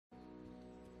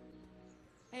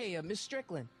Hey, Miss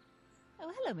Strickland.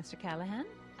 Oh, hello, Mr. Callahan.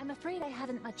 I'm afraid I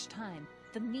haven't much time.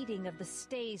 The meeting of the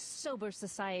Stay Sober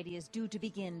Society is due to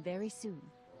begin very soon.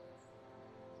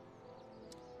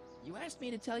 You asked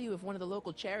me to tell you if one of the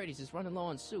local charities is running low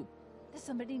on soup. Does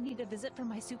somebody need a visit from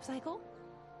my soup cycle?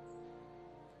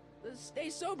 The Stay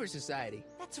Sober Society.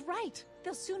 That's right!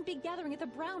 They'll soon be gathering at the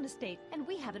Brown estate, and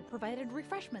we haven't provided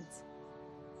refreshments.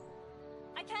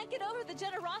 I can't get over the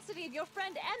generosity of your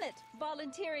friend Emmett,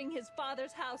 volunteering his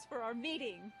father's house for our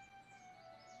meeting.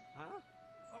 Huh?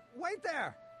 Wait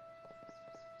there!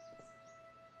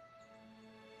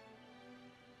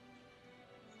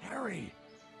 Harry!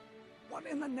 What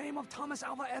in the name of Thomas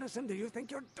Alva Edison do you think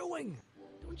you're doing?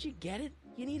 Don't you get it?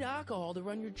 You need alcohol to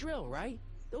run your drill, right?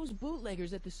 Those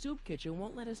bootleggers at the soup kitchen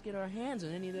won't let us get our hands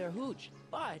on any of their hooch.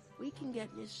 But we can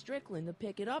get Miss Strickland to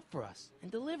pick it up for us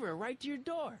and deliver it right to your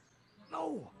door.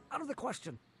 No, out of the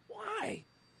question. Why?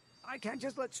 I can't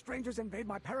just let strangers invade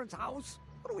my parents' house.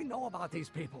 What do we know about these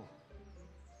people?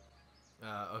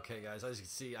 Okay, guys, as you can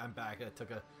see, I'm back. I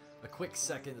took a quick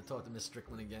second to talk to Miss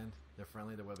Strickland again. They're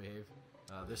friendly, they're well-behaved.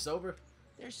 They're sober?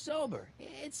 They're sober.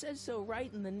 It says so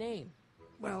right in the name.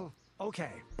 Well,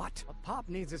 okay, but Pop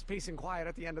needs his peace and quiet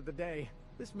at the end of the day.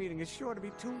 This meeting is sure to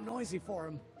be too noisy for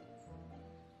him.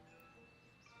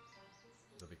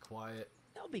 They'll be quiet.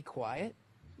 They'll be quiet.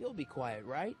 You'll be quiet,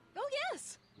 right? Oh,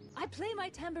 yes! I play my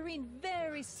tambourine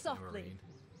very softly. Tambourine.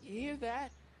 You hear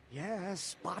that?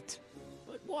 Yes, but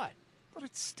But what?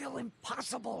 it's still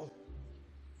impossible.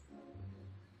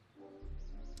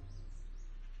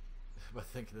 But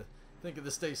think of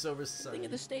the Stay Sober Society. Think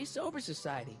of the Stay Sober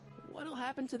Society. What'll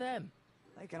happen to them?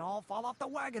 They can all fall off the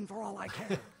wagon for all I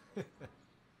care. But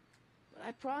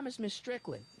I promised Miss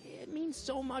Strickland. It means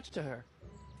so much to her.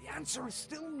 The answer is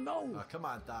still no. Oh, come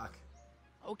on, Doc.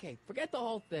 Okay, forget the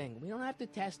whole thing. We don't have to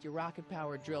test your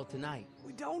rocket-powered drill tonight.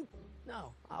 We don't.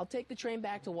 No, I'll take the train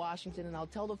back to Washington and I'll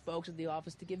tell the folks at the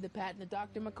office to give the patent to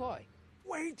Dr. McCoy.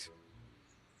 Wait.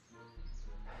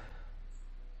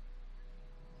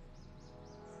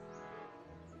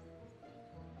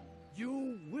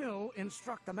 You will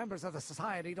instruct the members of the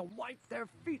society to wipe their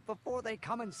feet before they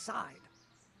come inside.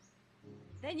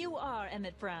 Then you are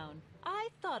Emmett Brown. I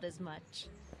thought as much.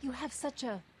 You have such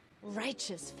a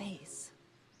righteous face.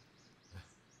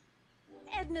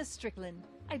 Edna Strickland,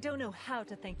 I don't know how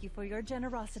to thank you for your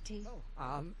generosity.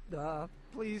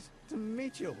 Pleased to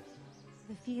meet you.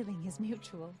 The feeling is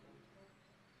mutual.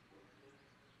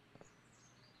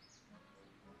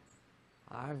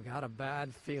 I've got a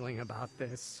bad feeling about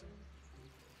this.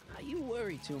 You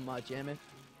worry too much, Emmett.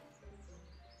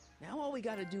 Now all we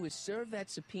gotta do is serve that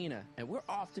subpoena, and we're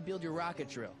off to build your rocket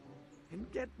drill.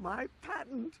 And get my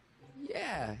patent.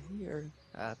 Yeah, your,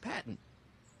 patent.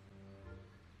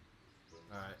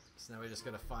 Alright, so now we just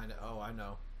gotta find it. Oh, I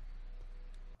know.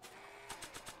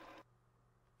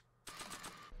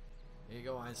 Here you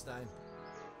go, Einstein.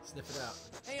 Sniff it out.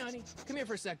 Hey, honey, come here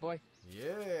for a sec, boy. Yeah.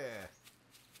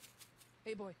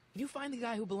 Hey, boy, can you find the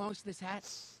guy who belongs to this hat?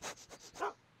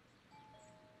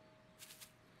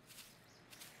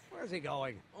 Where's he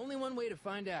going? Only one way to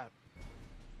find out.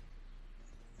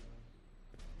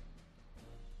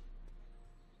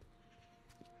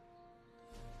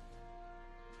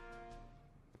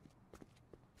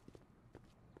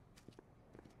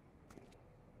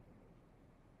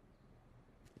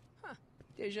 Huh,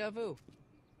 déjà vu.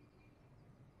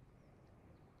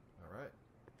 Alright.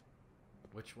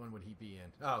 Which one would he be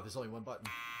in? Oh, there's only one button.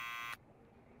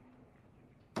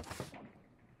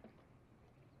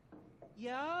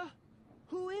 Yeah?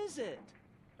 Who is it?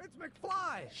 It's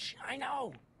McFly! Shh, I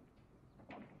know.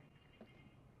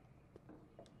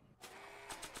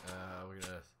 We're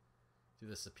gonna do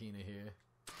the subpoena here.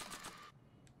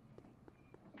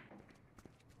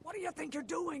 What do you think you're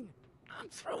doing? I'm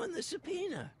throwing the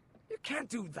subpoena. You can't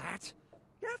do that.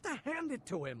 You have to hand it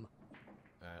to him.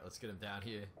 Alright, let's get him down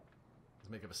here.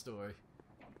 Let's make up a story.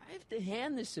 I have to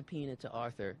hand this subpoena to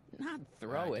Arthur, not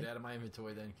throw Alright, it. get out of my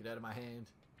inventory then. Get out of my hand.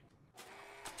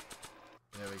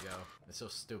 There we go. It's so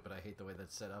stupid. I hate the way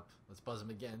that's set up. Let's buzz him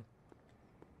again.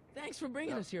 Thanks for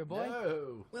bringing us here, boy.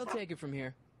 No. We'll take it from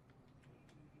here.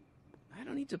 I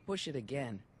don't need to push it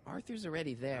again. Arthur's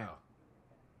already there. Oh.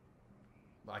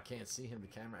 Well, I can't see him. The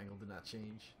camera angle did not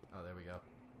change. Oh, there we go.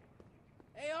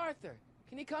 Hey, Arthur,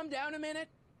 can you come down a minute?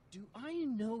 Do I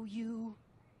know you?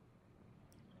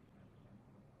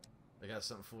 I got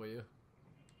something for you.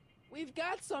 We've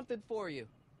got something for you.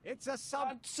 It's a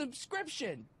A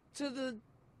subscription to the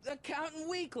Accountant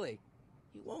Weekly.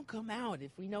 He won't come out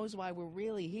if he knows why we're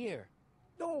really here.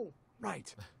 No,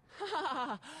 right.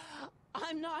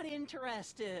 I'm not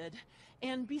interested.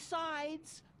 And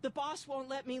besides, The boss won't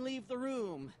let me leave the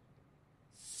room.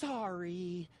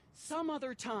 Sorry. Some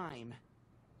other time.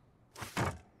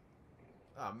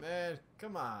 Oh, man.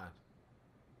 Come on.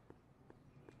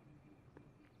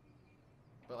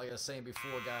 But like I was saying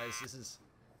before, guys, this is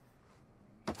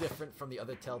different from the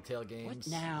other Telltale games. What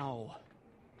now?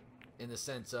 In the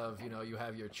sense of, you know, you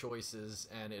have your choices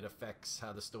and it affects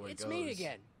how the story goes. It's me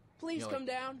again. Please come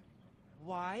down.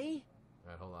 Why?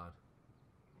 Alright, hold on.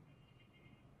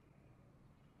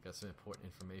 Got some important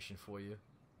information for you.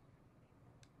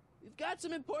 We've got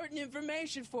some important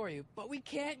information for you, but we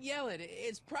can't yell it.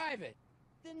 It's private.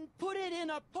 Then put it in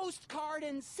a postcard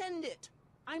and send it.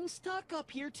 I'm stuck up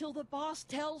here till the boss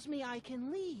tells me I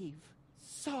can leave.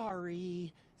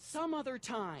 Sorry. Some other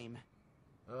time.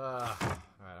 Alright,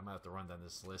 I'm gonna have to run down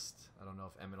this list. I don't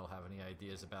know if Emmett will have any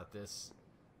ideas about this.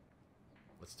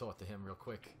 Let's talk to him real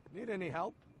quick. Need any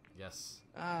help? Yes.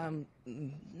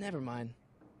 Never mind.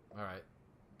 Alright.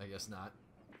 I guess not.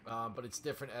 But it's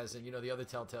different as in, you know, the other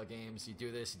Telltale games, you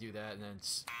do this, you do that, and then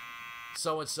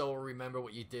so-and-so will remember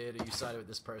what you did, or you sided with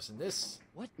this person. This...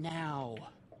 What now?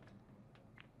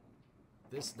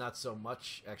 This, not so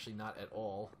much. Actually, not at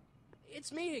all.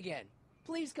 It's me again.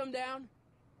 Please come down.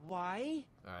 Why?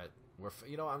 Alright.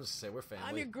 You know, I'm just gonna say, we're family.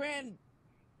 I'm your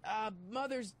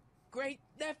mother's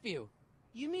great-nephew.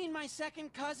 You mean my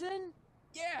second cousin?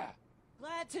 Yeah.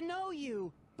 Glad to know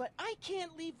you, but I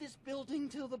can't leave this building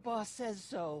till the boss says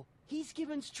so. He's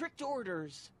given strict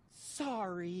orders.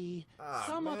 Sorry.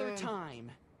 Some other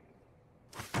time.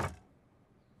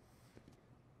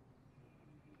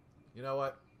 You know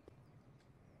what?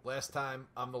 Last time,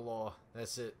 I'm the law.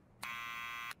 That's it.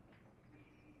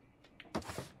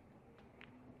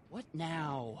 What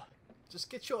now? Just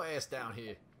get your ass down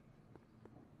here.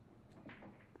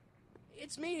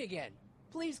 It's me again.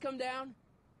 Please come down.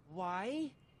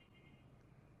 Why?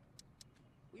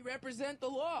 We represent the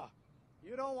law.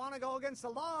 You don't want to go against the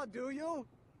law, do you?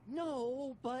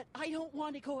 No, but I don't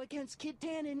want to go against Kid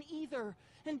Tannen either.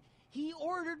 And he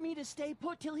ordered me to stay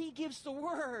put till he gives the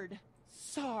word.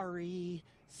 Sorry.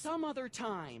 Some other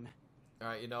time.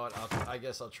 Alright, you know what? I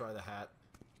guess I'll try the hat.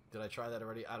 Did I try that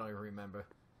already? I don't even remember.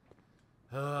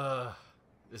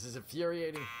 This is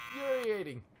infuriating.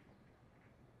 Infuriating.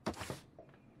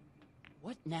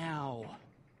 What now?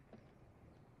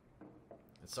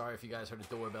 And sorry if you guys heard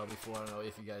a doorbell before. I don't know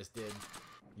if you guys did.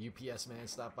 UPS man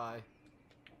stopped by.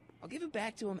 I'll give it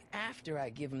back to him after I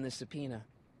give him the subpoena.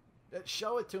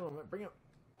 Show it to him. Bring it.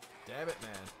 Damn it,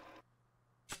 man.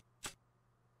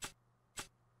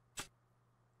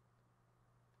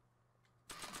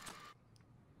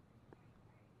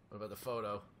 What about the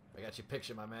photo? I got your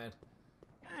picture, my man.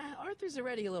 Arthur's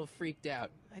already a little freaked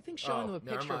out. I think showing him a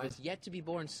never picture of mind. his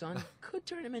yet-to-be-born son could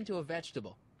turn him into a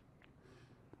vegetable.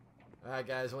 Alright,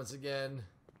 guys, once again,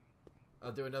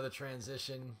 I'll do another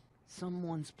transition.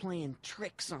 Someone's playing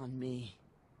tricks on me.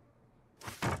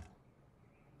 I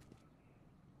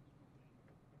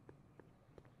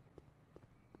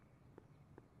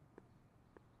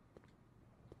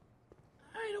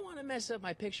don't want to mess up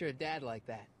my picture of Dad like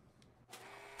that.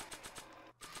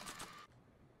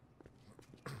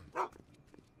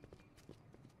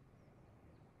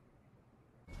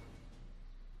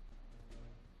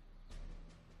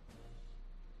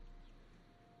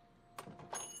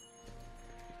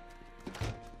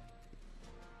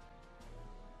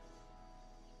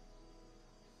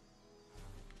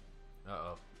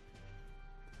 Uh-oh.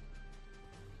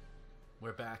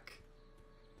 We're back.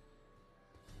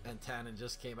 And Tannen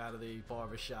just came out of the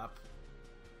barber shop.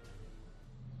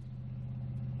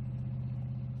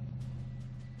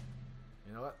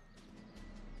 You know what?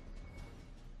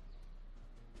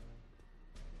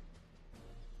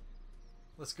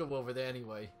 Let's go over there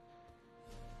anyway.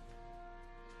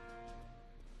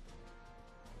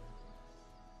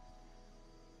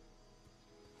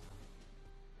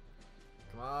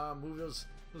 Come on, move those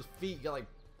feet. You got like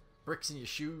bricks in your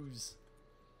shoes.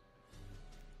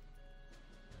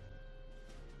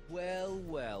 Well,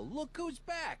 well, look who's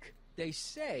back. They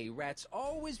say rats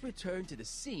always return to the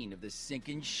scene of the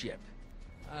sinking ship.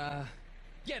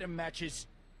 Get 'em, Matches.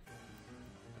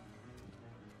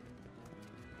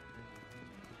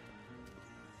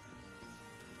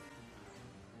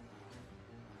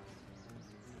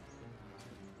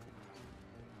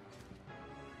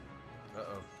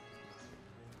 Uh-oh.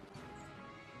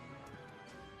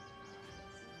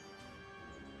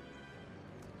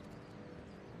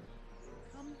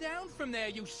 Come down from there,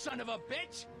 you son of a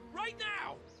bitch! Right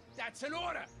now! That's an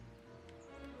order!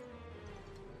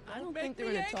 I don't Make think they're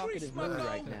me in a angry, talkative mood Smuggo.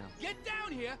 right now. Get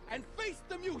down here and face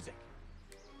the music!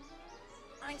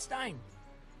 Einstein,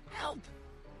 help!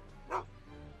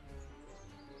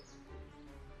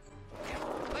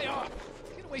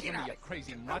 Wait for me, you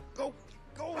crazy mutt. Go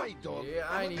away, dog. Yeah,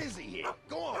 I I'm need- busy here.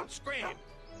 Go on, scram.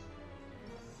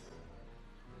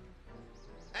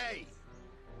 Hey,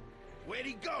 where'd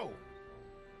he go?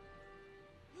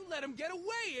 You let him get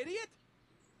away, idiot!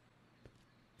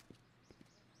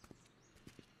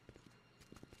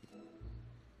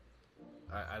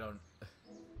 I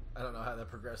don't know how that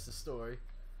progressed the story.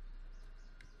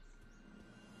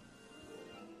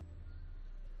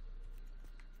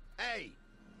 Hey,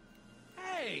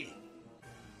 Hey!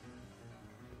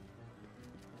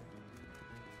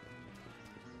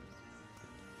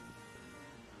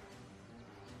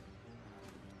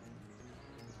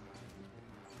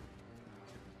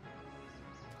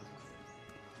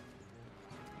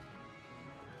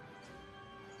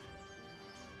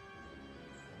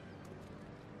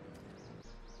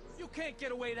 You can't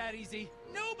get away that easy.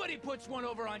 Nobody puts one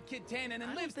over on Kid Tannen and I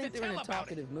don't lives to think they're tell in a about it.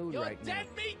 talkative mood You're right now. dead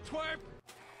meat, twerp!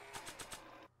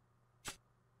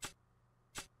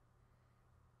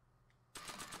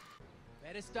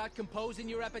 Better start composing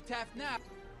your epitaph now.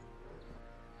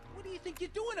 What do you think you're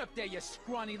doing up there, you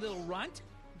scrawny little runt?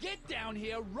 Get down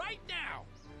here right now!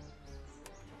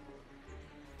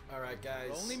 Alright, guys.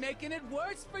 You're only making it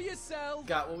worse for yourself.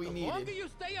 Got what we The needed. longer you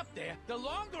stay up there, the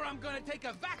longer I'm gonna take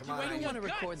on. I evacuating don't your want to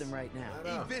guts. record them right now. I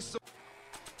know. eviscerating.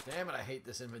 Damn it, I hate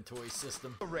this inventory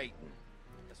system.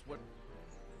 That's what...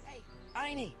 Hey,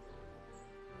 Einie.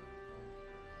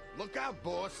 Look out,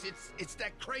 boss. It's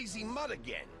that crazy mud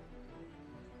again.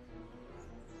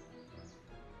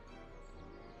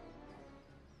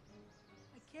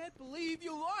 I can't believe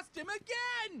you lost him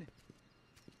again!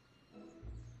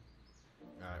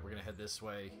 Alright, we're gonna head this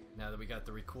way now that we got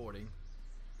the recording.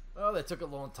 Oh, that took a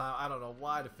long time. I don't know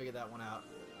why to figure that one out.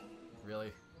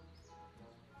 Really?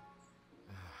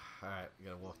 Alright, we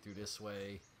gotta walk through this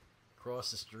way.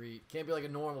 Cross the street. Can't be like a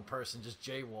normal person, just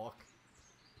jaywalk.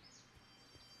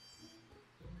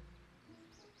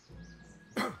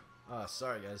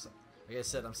 Sorry guys. Like I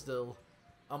said,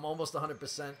 I'm almost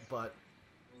 100%, but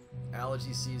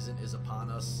allergy season is upon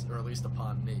us, or at least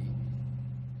upon me.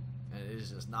 And it is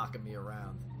just knocking me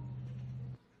around.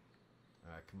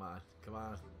 Alright, come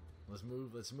on. Let's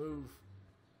move.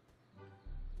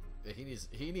 Yeah,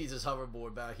 he needs his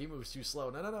hoverboard back. He moves too slow.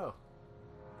 No.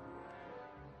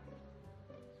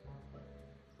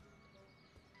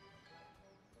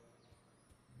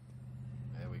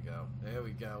 There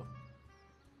we go.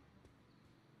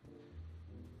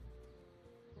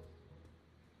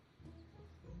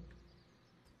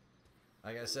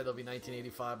 Like I said, it'll be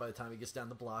 1985 by the time he gets down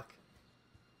the block.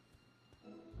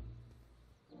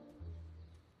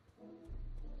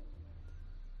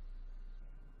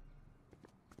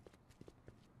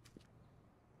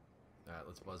 Alright,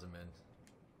 let's buzz him in.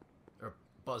 Or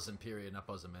buzz him, period, not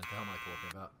buzz him in. The hell am I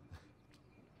talking about?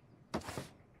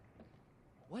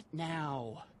 What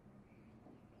now?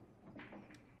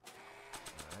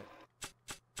 Alright.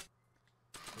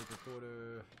 Tape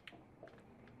recorder.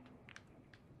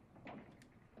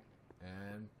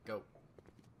 And go.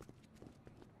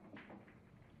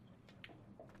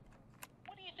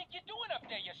 What do you think you're doing up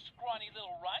there, you scrawny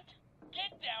little runt?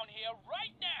 Get down here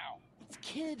right now! It's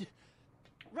Kid.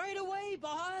 Right away,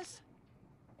 boss.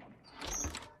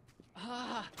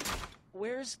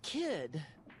 Where's Kid?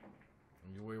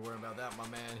 You worry about that, my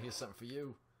man. Here's something for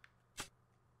you.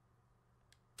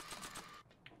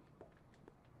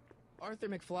 Arthur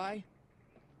McFly,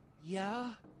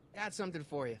 Yeah? got something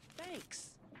for you.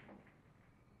 Thanks.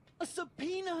 A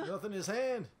subpoena? Nothing in his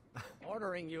hand.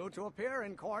 Ordering you to appear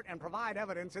in court and provide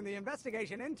evidence in the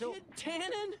investigation into... Kid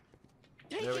Tannen?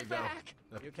 Take There we it go. back.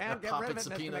 You can't A get rid of poppet it,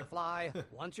 subpoena. Mr. McFly.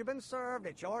 Once you've been served,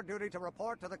 it's your duty to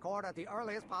report to the court at the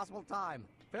earliest possible time.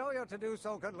 Failure to do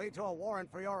so could lead to a warrant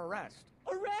for your arrest.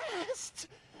 Arrest!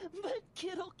 But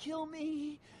Kid'll kill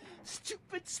me.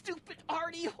 Stupid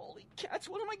Artie. Holy cats,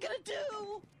 what am I gonna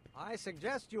do? I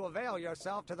suggest you avail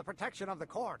yourself to the protection of the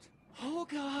court. Oh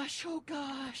gosh.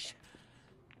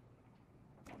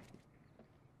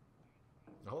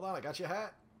 Hold on, I got your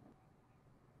hat.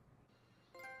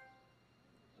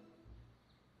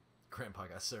 Grandpa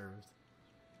got served.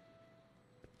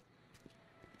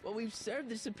 Well, we've served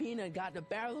the subpoena and gotten a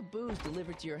barrel of booze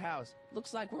delivered to your house.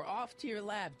 Looks like we're off to your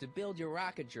lab to build your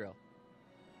rocket drill.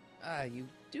 You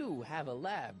do have a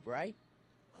lab, right?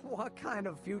 What kind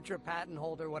of future patent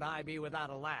holder would I be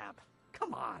without a lab?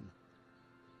 Come on.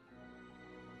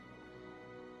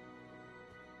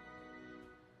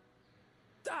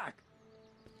 Doc!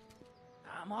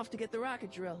 I'm off to get the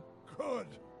rocket drill. Good.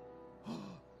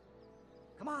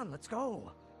 Come on, let's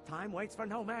go. Time waits for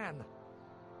no man.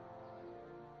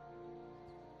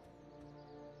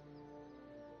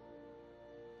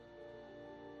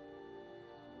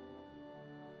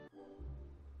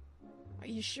 Are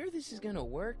you sure this is gonna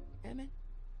work, Emmett?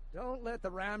 Don't let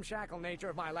the ramshackle nature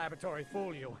of my laboratory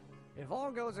fool you. If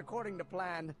all goes according to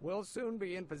plan, we'll soon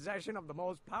be in possession of the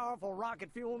most powerful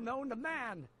rocket fuel known to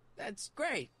man. That's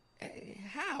great.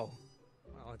 How?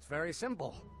 Well, it's very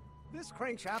simple. This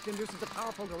crankshaft induces a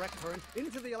powerful direct current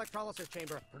into the electrolysis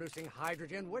chamber, producing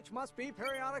hydrogen, which must be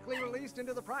periodically released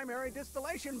into the primary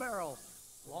distillation barrel.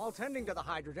 While tending to the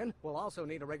hydrogen, we'll also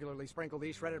need to regularly sprinkle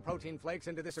these shredded protein flakes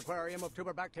into this aquarium of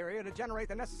tuber bacteria to generate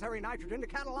the necessary nitrogen to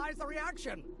catalyze the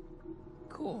reaction.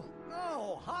 Cool.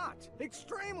 Oh, hot!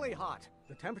 Extremely hot!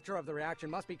 The temperature of the reaction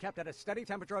must be kept at a steady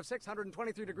temperature of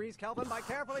 623 degrees Kelvin by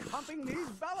carefully pumping these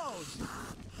bellows.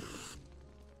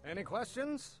 Any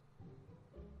questions?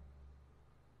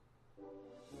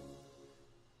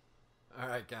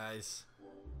 Alright, guys.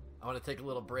 I want to take a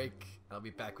little break. I'll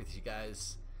be back with you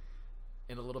guys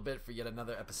in a little bit for yet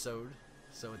another episode.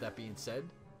 So with that being said,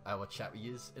 I will chat with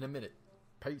you in a minute.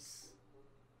 Peace.